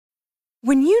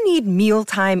When you need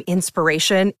mealtime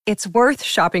inspiration, it's worth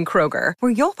shopping Kroger,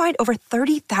 where you'll find over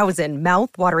 30,000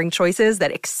 mouth-watering choices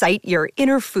that excite your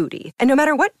inner foodie. And no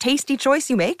matter what tasty choice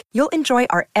you make, you'll enjoy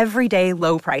our everyday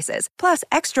low prices, plus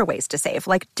extra ways to save,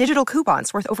 like digital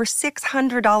coupons worth over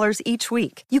 $600 each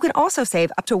week. You can also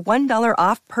save up to $1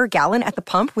 off per gallon at the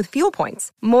pump with fuel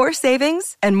points. More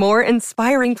savings and more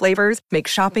inspiring flavors make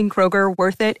shopping Kroger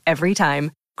worth it every time.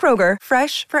 Kroger,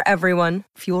 fresh for everyone.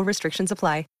 Fuel restrictions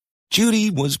apply.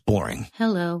 Judy was boring.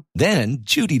 Hello. Then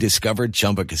Judy discovered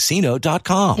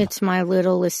ChumbaCasino.com. It's my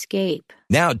little escape.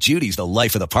 Now Judy's the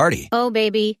life of the party. Oh,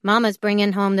 baby, mama's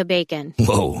bringing home the bacon.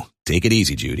 Whoa, take it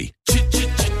easy, Judy.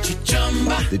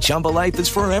 The Chumba life is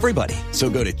for everybody. So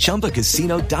go to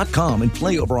ChumbaCasino.com and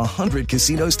play over 100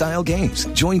 casino-style games.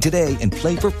 Join today and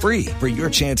play for free for your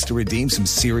chance to redeem some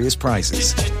serious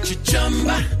prizes.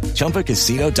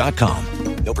 ChumbaCasino.com.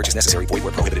 No purchase necessary. Void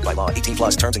where prohibited by law. 18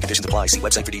 plus terms and conditions apply. See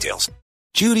website for details.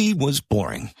 Judy was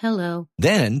boring. Hello.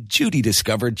 Then Judy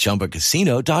discovered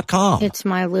ChumbaCasino.com. It's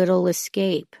my little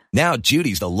escape. Now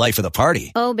Judy's the life of the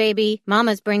party. Oh, baby,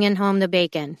 mama's bringing home the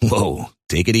bacon. Whoa,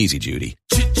 take it easy, Judy.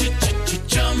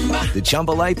 The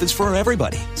Chumba life is for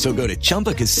everybody. So go to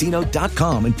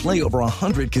ChumbaCasino.com and play over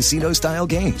 100 casino-style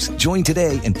games. Join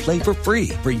today and play for free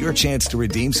for your chance to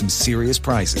redeem some serious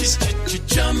prizes.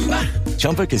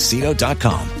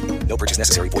 ChumbaCasino.com. No purchase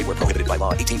necessary. Void where prohibited by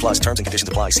law. 18 plus terms and conditions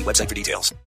apply. See website for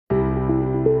details.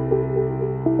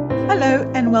 Hello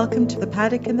and welcome to The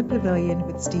Paddock and the Pavilion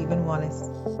with Stephen Wallace.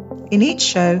 In each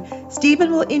show,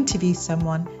 Stephen will interview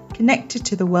someone connected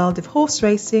to the world of horse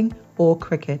racing or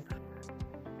cricket.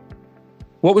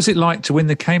 What was it like to win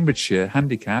the Cambridgeshire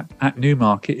handicap at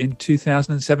Newmarket in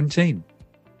 2017?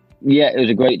 Yeah, it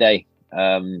was a great day. Day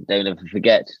I'll never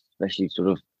forget, especially sort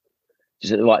of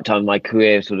just at the right time in my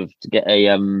career, sort of to get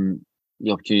the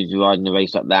opportunity to ride in a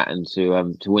race like that and to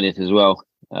win it as well.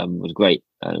 Was great.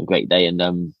 A great day, and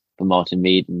for Martin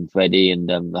Mead and Freddie and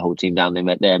the whole team down there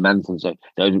at Manton. So it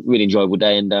was a really enjoyable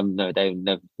day, and no day I'll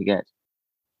never forget.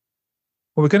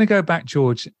 Well, we're going to go back,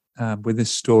 George, with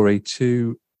this story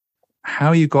to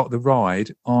how you got the ride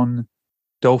on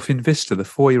Dolphin Vista, the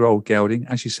 4-year-old gelding,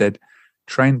 as you said,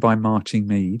 trained by Martin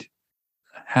Mead.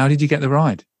 How did you get the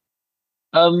ride?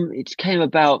 It came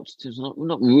about,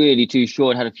 not really too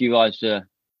sure. I'd had a few rides to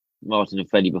Martin and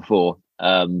Freddie before.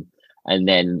 And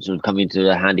then sort of coming into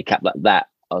a handicap like that,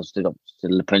 I was still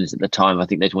an apprentice at the time. I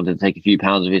think they just wanted to take a few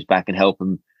pounds of his back and help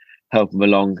him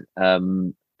along.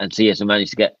 And so yes, I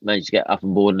managed to get up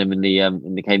and board him in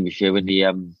the Cambridgeshire in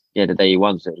the day he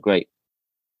won. So it was great.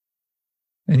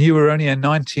 And you were only a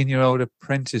 19-year-old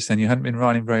apprentice then. You hadn't been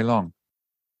riding very long.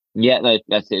 Yeah, no,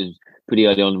 that's it. It was pretty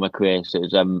early on in my career, so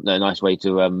it was a nice way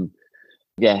to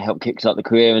help kickstart the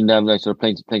career, and sort of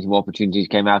plenty more opportunities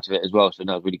came out of it as well. So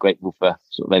no, I was really grateful for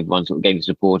sort of everyone sort of gave me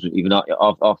support even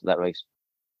after that race.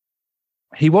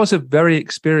 He was a very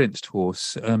experienced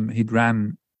horse. He'd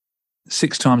ran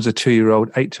 6 times as a 2-year-old,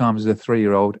 8 times as a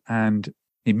 3-year-old, and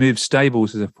he moved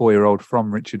stables as a 4-year-old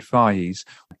from Richard Fahey's.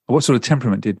 What sort of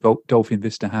temperament did Dolphin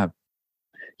Vista have?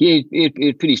 Yeah, he was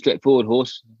a pretty straightforward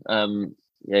horse. He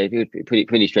was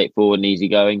pretty straightforward and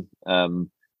easygoing.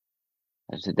 And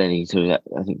so then he sort of,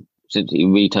 I think, since he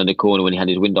really turned a corner when he had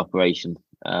his wind operation.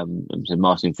 And so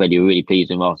Martin and Freddie were really pleased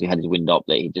when after he had his wind up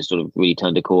that he just sort of really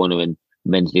turned a corner and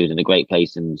mentally was in a great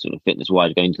place, and sort of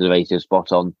fitness-wise going to the race, he was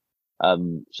spot on.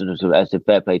 Sort of as a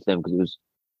fair play to them, because it was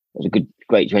a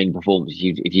great training performance.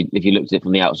 If you looked at it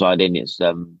from the outside in, it's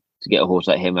to get a horse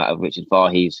like him out of Richard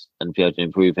Fahey's and be able to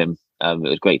improve him. It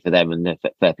was great for them, and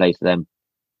fair play to them.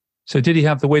 So did he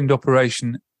have the wind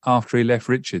operation after he left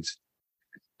Richards?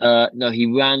 No, he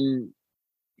ran.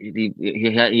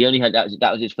 He only had that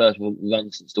was his first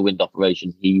run since the wind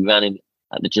operation. He ran in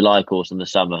at the July course in the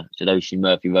summer. So Oisin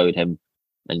Murphy rode him,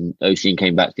 and Oisin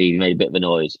came back to he made a bit of a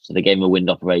noise. So they gave him a wind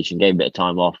operation, gave him a bit of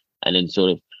time off, and then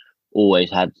sort of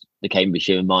always had the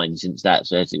Cambridgeshire in mind since that.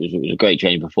 So it was a great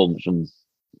training performance from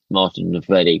Martin and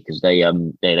Freddie, because they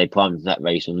primed that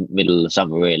race in the middle of the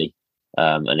summer really,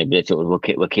 and they sort of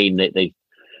were keen that they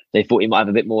thought he might have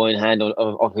a bit more in hand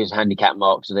of his handicap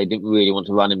mark, so they didn't really want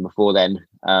to run him before then.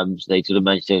 So they sort of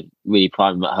managed to really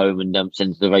prime him at home and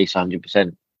send to the race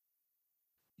 100%.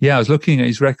 Yeah, I was looking at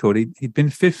his record. He'd been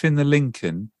 5th in the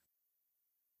Lincoln,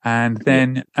 and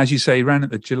then, as you say, he ran at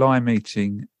the July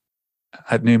meeting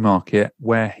at Newmarket,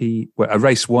 where a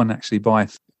race won actually by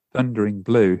Thundering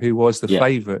Blue, who was the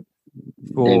favourite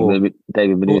for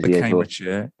the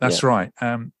Cambridgeshire. That's right.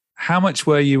 How much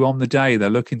were you on the day, though,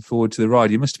 looking forward to the ride?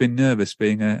 You must have been nervous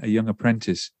being a young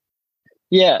apprentice.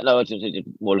 Yeah, no, I was just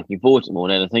more looking forward to it more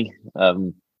than anything.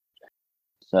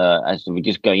 So as we were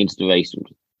just going into the race,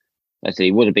 I say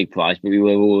it was a big price, but we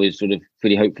were always sort of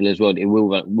pretty hopeful as well. It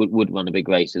would run a big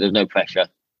race, so there's no pressure.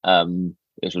 We'll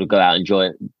sort of go out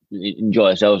and enjoy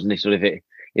ourselves, and this sort of if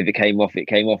it came off, it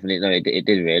came off, and it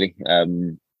did really.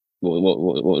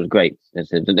 What was great.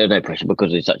 There's no pressure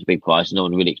because it's such a big price. No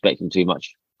one really expecting too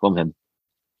much from him.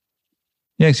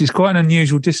 Yes, it's quite an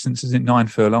unusual distance, isn't it? 9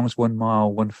 furlongs, 1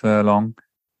 mile, 1 furlong.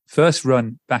 First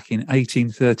run back in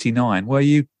 1839. Were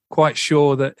you quite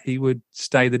sure that he would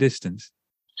stay the distance?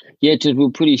 Yeah, we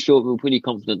were pretty sure. We were pretty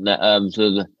confident that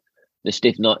sort of the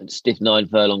stiff 9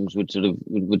 furlongs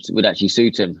would actually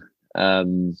suit him.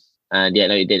 And yeah,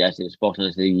 no, he did. Actually, it was spot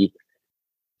on.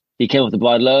 He came off the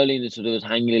bridle early and sort of was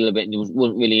hanging a little bit, and he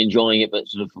wasn't really enjoying it, but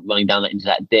sort of running down into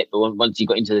that dip. But once he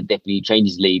got into the dip and he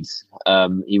changed his leads,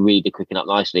 he really did quicken up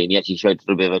nicely, and he actually showed a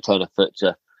little bit of a turn of foot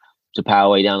to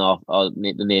power way down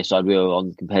the near side wheel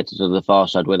on compared to sort of the far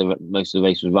side where most of the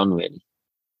race was run really.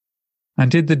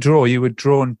 And did the draw? You were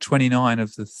drawn 29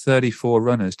 of the 34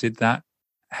 runners. Did that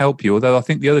help you? Although I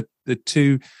think the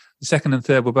second and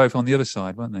third were both on the other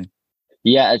side, weren't they?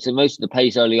 Yeah, so most of the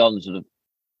pace early on, sort of,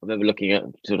 I remember looking at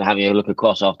sort of having a look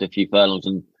across after a few furlongs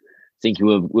and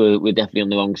thinking we're definitely on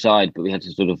the wrong side, but we had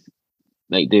to sort of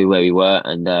make do where we were.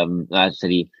 And as I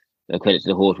said, credit to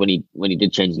the horse when he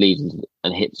did change leads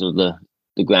and hit sort of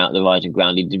the ground, the rising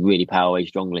ground, he did really power away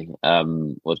strongly.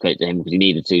 Was credit to him because he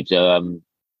needed to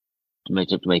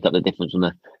make up the difference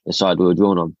on the side we were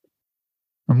drawn on.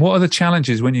 And what are the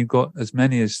challenges when you've got as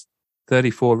many as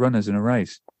 34 runners in a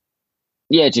race?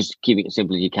 Yeah, just keeping it as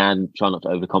simple as you can. Try not to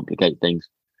overcomplicate things.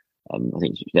 I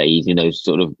think it's very easy, those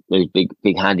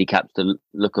big handicaps to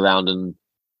look around and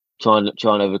try and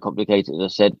overcomplicate it, as I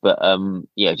said. But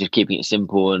just keeping it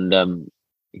simple. And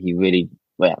he really,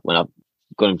 when I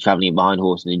got him travelling behind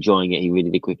horse and enjoying it, he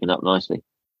really did quicken up nicely.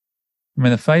 I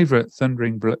mean, the favourite,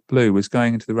 Thundering Blue, was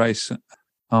going into the race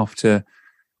after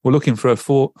looking for a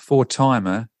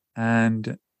four-timer,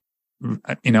 and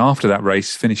after that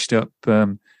race finished up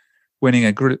winning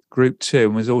a Group 2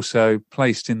 and was also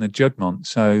placed in the Juddmonte.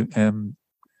 So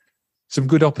some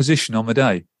good opposition on the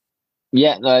day.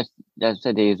 Yeah, no, as I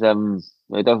said, he was on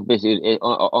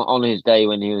his day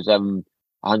when he was 100%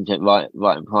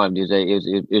 right and primed. He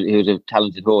was a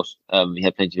talented horse. He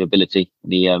had plenty of ability.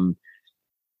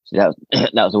 So that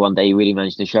was the one day he really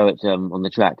managed to show it on the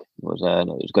track. It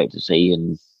was great to see,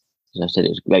 and as I said, it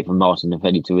was great for Martin and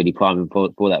Freddie to really prime him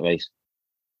for that race.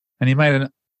 And he made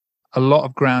a lot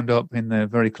of ground up in the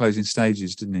very closing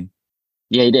stages, didn't he?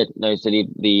 Yeah, he did. No, so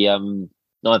the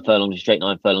 9 furlongs, straight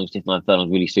 9 furlongs, stiff 9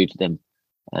 furlongs really suited him,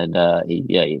 and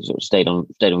he sort of stayed on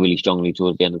really strongly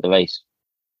towards the end of the race.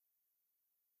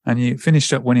 And you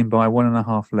finished up winning by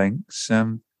 1.5 lengths.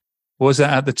 Was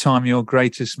that at the time your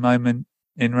greatest moment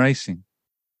in racing?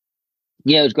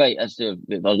 Yeah, it was great. I was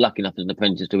lucky enough as an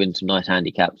apprentice to win some nice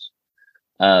handicaps.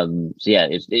 So yeah,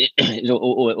 it's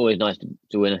always nice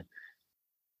to win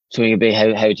a big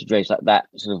heritage race like that,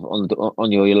 sort of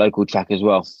on your local track as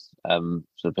well. Sort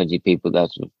of plenty of people there,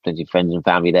 sort of plenty of friends and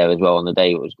family there as well on the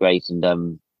day. It was great, and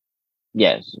it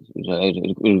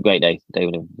was a great day. Day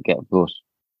we'll never forget, of course.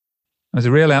 It was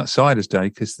a real outsider's day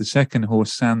because the second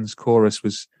horse, Sans Chorus,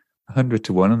 was 100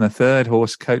 to 1, and the third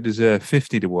horse, Côte d'Azur,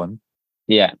 50 to 1.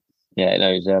 Yeah,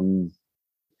 no, it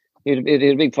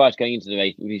was a big price going into the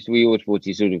race. We always thought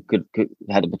he sort of could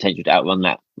had the potential to outrun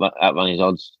his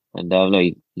odds, and no,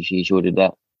 he sure did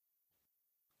that.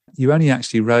 You only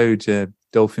actually rode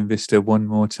Dolphin Vista one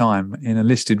more time in a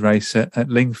listed race at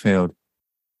Lingfield.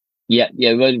 Yeah,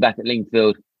 riding back at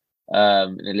Lingfield in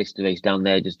a listed race down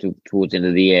there just towards the end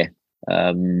of the year.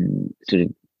 Sort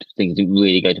of things didn't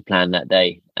really go to plan that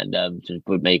day, and sort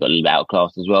of maybe got a little bit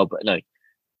outclassed as well. But no,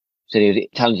 so he was a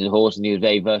talented horse and he was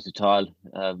very versatile.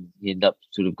 He ended up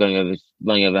sort of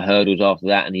running over hurdles after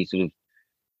that, and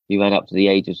he ran up to the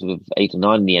age of sort of 8 or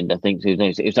 9 in the end, I think. So it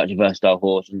was such a versatile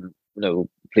horse, and we're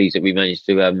pleased that we managed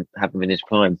to have him in his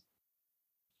prime.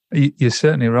 You're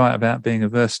certainly right about being a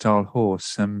versatile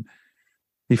horse.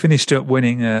 He finished up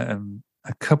winning a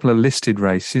couple of listed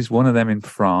races, one of them in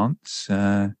France.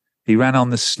 He ran on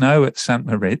the snow at St.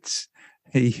 Moritz.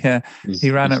 He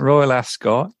ran at Royal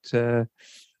Ascot.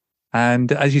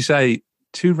 And as you say,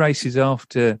 2 races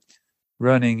after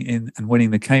running in and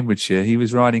winning the Cambridgeshire, he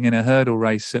was riding in a hurdle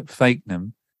race at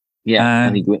Fakenham. Yeah,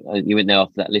 I think you went there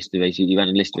after that listed race. You ran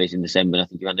a listed race in December, and I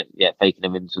think you ran it,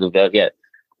 Fakenham in sort of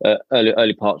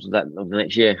early parts of the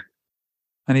next year.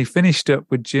 And he finished up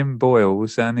with Jim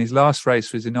Boyles, and his last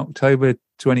race was in October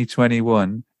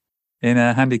 2021 in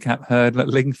a handicap hurdle at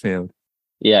Lingfield.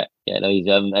 Yeah, no, he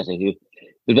was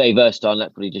very versatile, and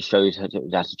that probably just shows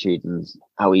his attitude and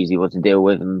how easy he was to deal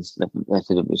with. And it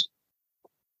was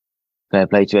fair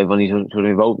play to everyone who's sort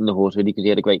of involved in the horse, really, because he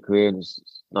had a great career, and it's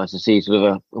nice to see sort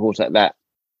of a horse like that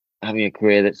having a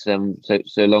career that's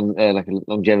so long, like a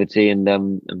longevity and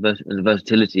the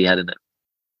versatility he had in it.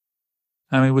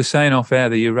 I mean, we're saying off air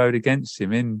that you rode against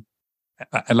him in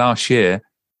last year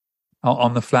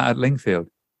on the flat at Lingfield.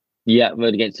 Yeah, I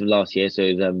rode against him last year, so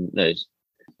it was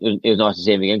nice to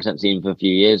see him again because I hadn't seen him for a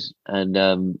few years. And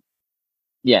I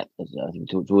think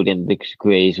toward the end of the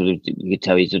career, you could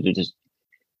tell he sort of just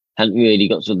hadn't really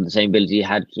got sort of the same ability he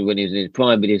had when he was in his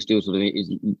prime, but he was still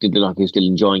did look like he was still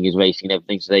enjoying his racing and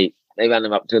everything. So they ran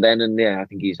him up till then, and I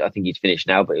think he's finished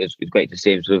now. But it was great to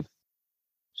see him sort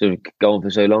of go on for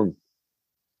so long.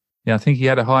 Yeah, I think he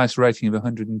had a highest rating of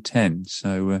 110.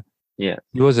 So it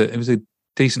was a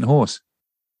decent horse.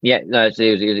 Yeah, no,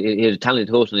 he was a talented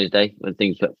horse on his day when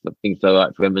things fell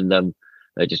right for him, and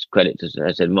just credit to, as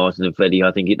I said, Martin and Freddie.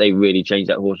 I think they really changed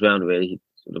that horse around. Really, he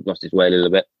sort of lost his way a little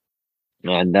bit,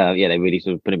 and they really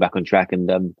sort of put him back on track.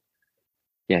 And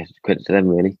credit to them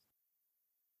really.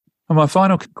 And my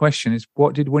final question is: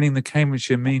 what did winning the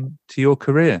Cambridgeshire mean to your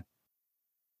career?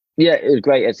 Yeah, it was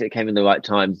great as it came in the right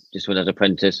time, just when I was an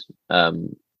apprentice.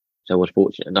 So I was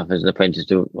fortunate enough as an apprentice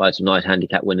to ride some nice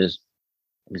handicap winners.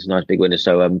 It's a nice big winner.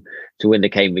 So to win the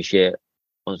Cambridgeshire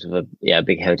on sort of a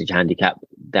big heritage handicap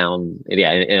down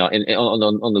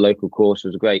on the local course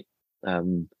was great.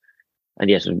 And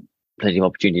some plenty of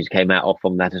opportunities came out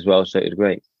from that as well. So it was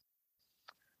great.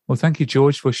 Well, thank you,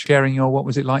 George, for sharing your "what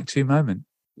was it like to" moment.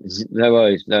 No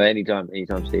worries. No, anytime,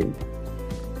 Stephen.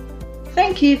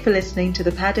 Thank you for listening to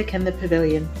The Paddock and the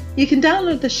Pavilion. You can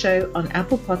download the show on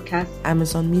Apple Podcasts,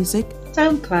 Amazon Music,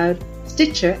 SoundCloud,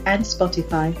 Stitcher and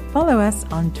Spotify. Follow us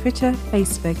on Twitter,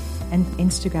 Facebook and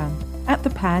Instagram at The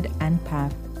Pad and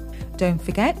Pav. Don't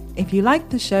forget, if you like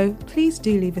the show, please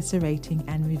do leave us a rating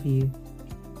and review.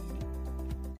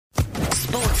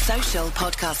 Sports Social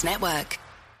Podcast Network.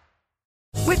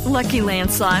 With Lucky Land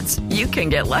Slots, you can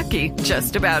get lucky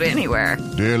just about anywhere.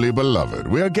 Dearly beloved,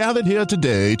 we are gathered here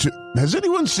today to... Has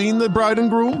anyone seen the bride and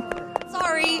groom?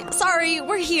 Sorry,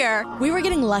 we're here. We were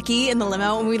getting lucky in the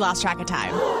limo and we lost track of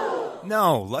time.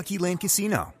 No, Lucky Land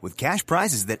Casino, with cash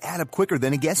prizes that add up quicker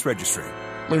than a guest registry.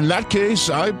 In that case,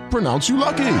 I pronounce you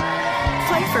lucky.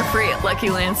 Play for free at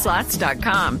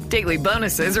LuckyLandSlots.com. Daily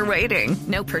bonuses are waiting.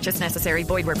 No purchase necessary.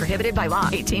 Void where prohibited by law.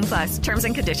 18+. Terms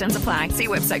and conditions apply. See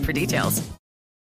website for details.